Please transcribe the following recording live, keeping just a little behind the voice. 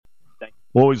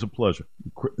Always a pleasure.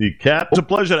 The Cap. It's a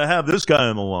pleasure to have this guy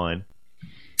on the line.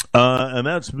 And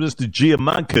that's Mr.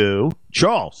 Giammanco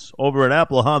Charles over at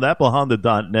Apple Honda,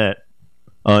 applehonda.net.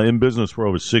 In business for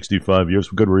over 65 years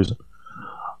for good reason.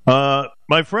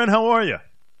 My friend, how are you?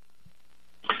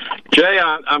 Jay,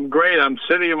 I'm great. I'm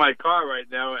sitting in my car right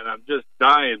now, and I'm just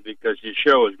dying because your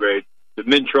show is great. The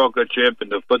mint chocolate chip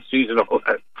and the foot season, all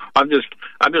that. I'm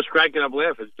just cracking up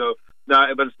laughing. So no,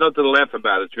 but it's nothing to laugh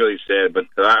about. It's really sad, but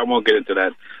I won't get into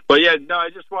that. But yeah, no, I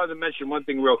just wanted to mention one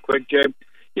thing real quick, Jay.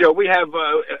 You know, we have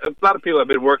a lot of people have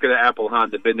been working at Apple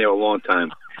Honda, been there a long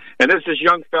time. And there's this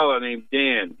young fellow named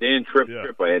Dan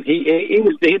Tripper, and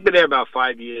he'd been there about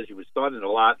 5 years. He was starting a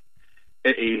lot.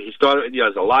 He started,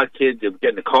 as a lot of kids,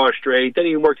 getting the car straight. Then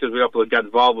he worked his way up and got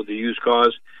involved with the used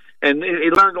cars. And he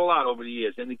learned a lot over the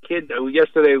years. And the kid,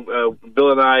 yesterday,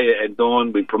 Bill and I and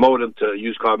Dawn, we promoted him to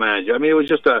used car manager. I mean,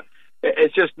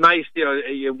 it's just nice,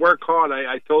 you work hard.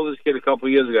 I told this kid a couple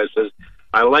of years ago, I says,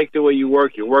 I like the way you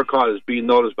work. You work hard. It's being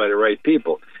noticed by the right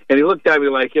people. And he looked at me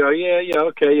like,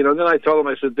 okay. Then I told him,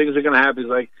 I said, things are going to happen. He's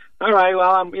like, all right,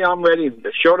 well, I'm ready.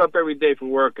 Showed up every day for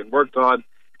work and worked hard.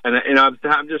 And I'm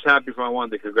just happy for. I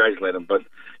wanted to congratulate him. But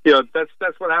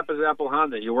that's what happens at Apple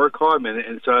Honda. You work hard, man.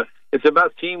 And it's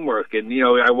about teamwork. And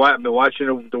I've been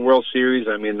watching the World Series.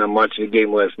 I mean, I'm watching the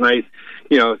game last night.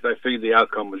 I figured the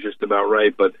outcome was just about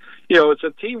right. But it's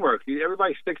a teamwork.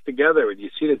 Everybody sticks together, and you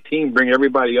see the team bring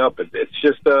everybody up. It's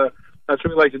just that's what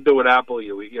we like to do with Apple.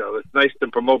 It's nice to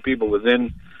promote people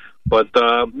within. But,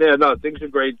 things are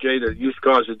great, Jay. The used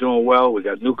cars are doing well. We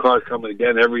got new cars coming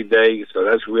again every day, so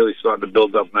that's really starting to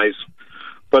build up nice.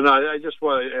 But no, I just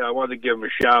wanted to give them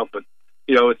a shout. But,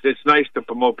 it's nice to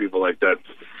promote people like that.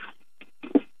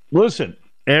 Listen,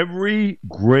 every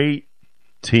great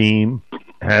team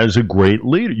has a great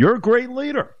leader. You're a great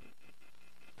leader.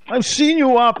 I've seen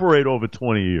you operate over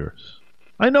 20 years.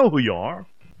 I know who you are.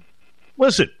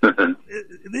 Listen,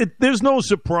 there's no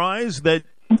surprise that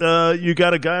you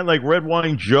got a guy like Red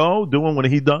Wine Joe doing what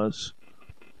he does,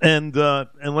 and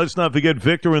let's not forget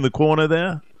Victor in the corner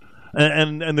there,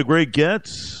 and the great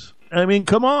Getz. I mean,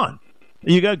 come on,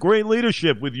 you got great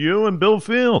leadership with you and Bill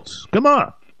Fields. Come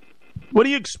on, what do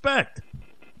you expect?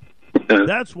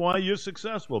 That's why you're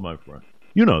successful, my friend.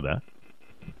 You know that.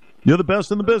 You're the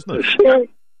best in the business. You're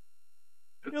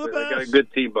the best. They got a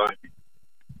good team behind me.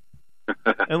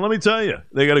 And let me tell you,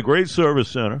 they got a great service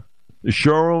center. The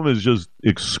showroom is just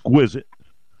exquisite.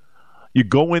 You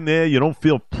go in there, you don't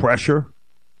feel pressure.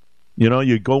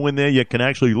 You go in there, you can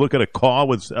actually look at a car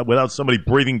without somebody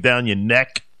breathing down your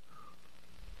neck.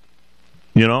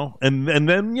 And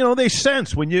then they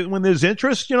sense when there's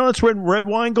interest. That's when Red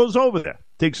Wine goes over there,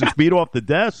 takes his feet off the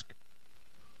desk,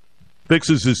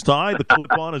 fixes his tie, the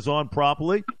clip-on is on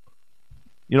properly,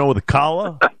 with a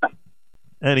collar,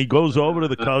 and he goes over to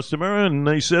the customer and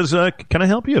he says, "Can I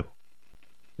help you?"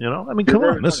 I mean, come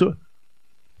on. That's the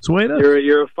way it is.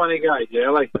 You're a funny guy, Jay. I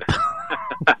like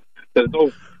that. there's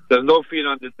no feet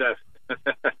on the desk.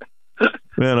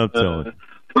 Man, I'm telling you.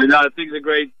 But no, things are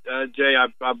great, Jay.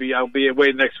 I'll be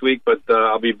away next week, but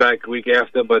I'll be back the week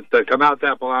after. But come out to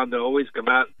Apple Honda. Always come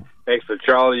out. Thanks for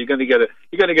Charlie. You're gonna get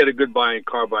a good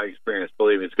car buying experience.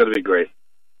 Believe me, it's gonna be great.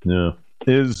 Yeah.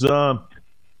 Is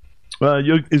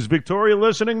Victoria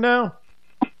listening now?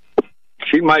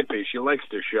 She might be. She likes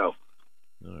the show.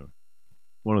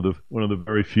 One of the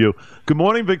very few. Good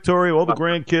morning, Victoria. All the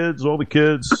grandkids, all the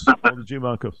kids, all the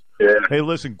G-Moncos. Yeah. Hey,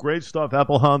 listen, great stuff.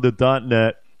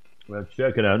 applehonda.net. Well,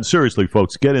 check it out. And seriously,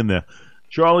 folks, get in there.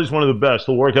 Charlie's one of the best.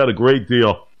 He'll work out a great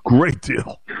deal. Great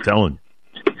deal. I'm telling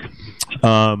you.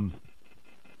 And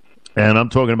I'm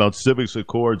talking about Civics,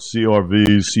 Accords,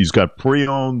 CRVs. He's got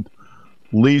pre-owned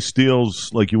lease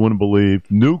deals like you wouldn't believe.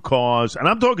 New cars. And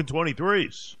I'm talking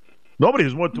 23s. Nobody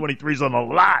has more 23s on the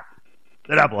lot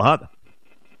than Apple Honda.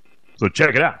 So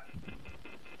check it out.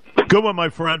 Good one, my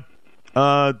friend.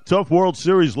 Tough World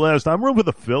Series last. I'm rooting for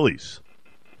the Phillies.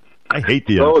 I hate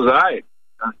the Astros. So was I.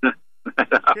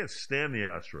 I can't stand the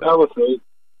Astros. That was sweet.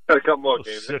 Got a couple more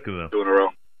games. Sick of them. 2 in a row.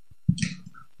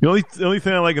 The only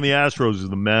thing I like in the Astros is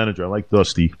the manager. I like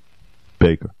Dusty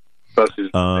Baker. But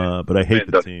I hate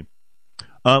the team.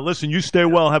 Listen, you stay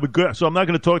well. Have a good. So I'm not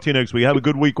going to talk to you next week. Have a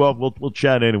good week off. We'll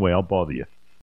chat anyway. I'll bother you.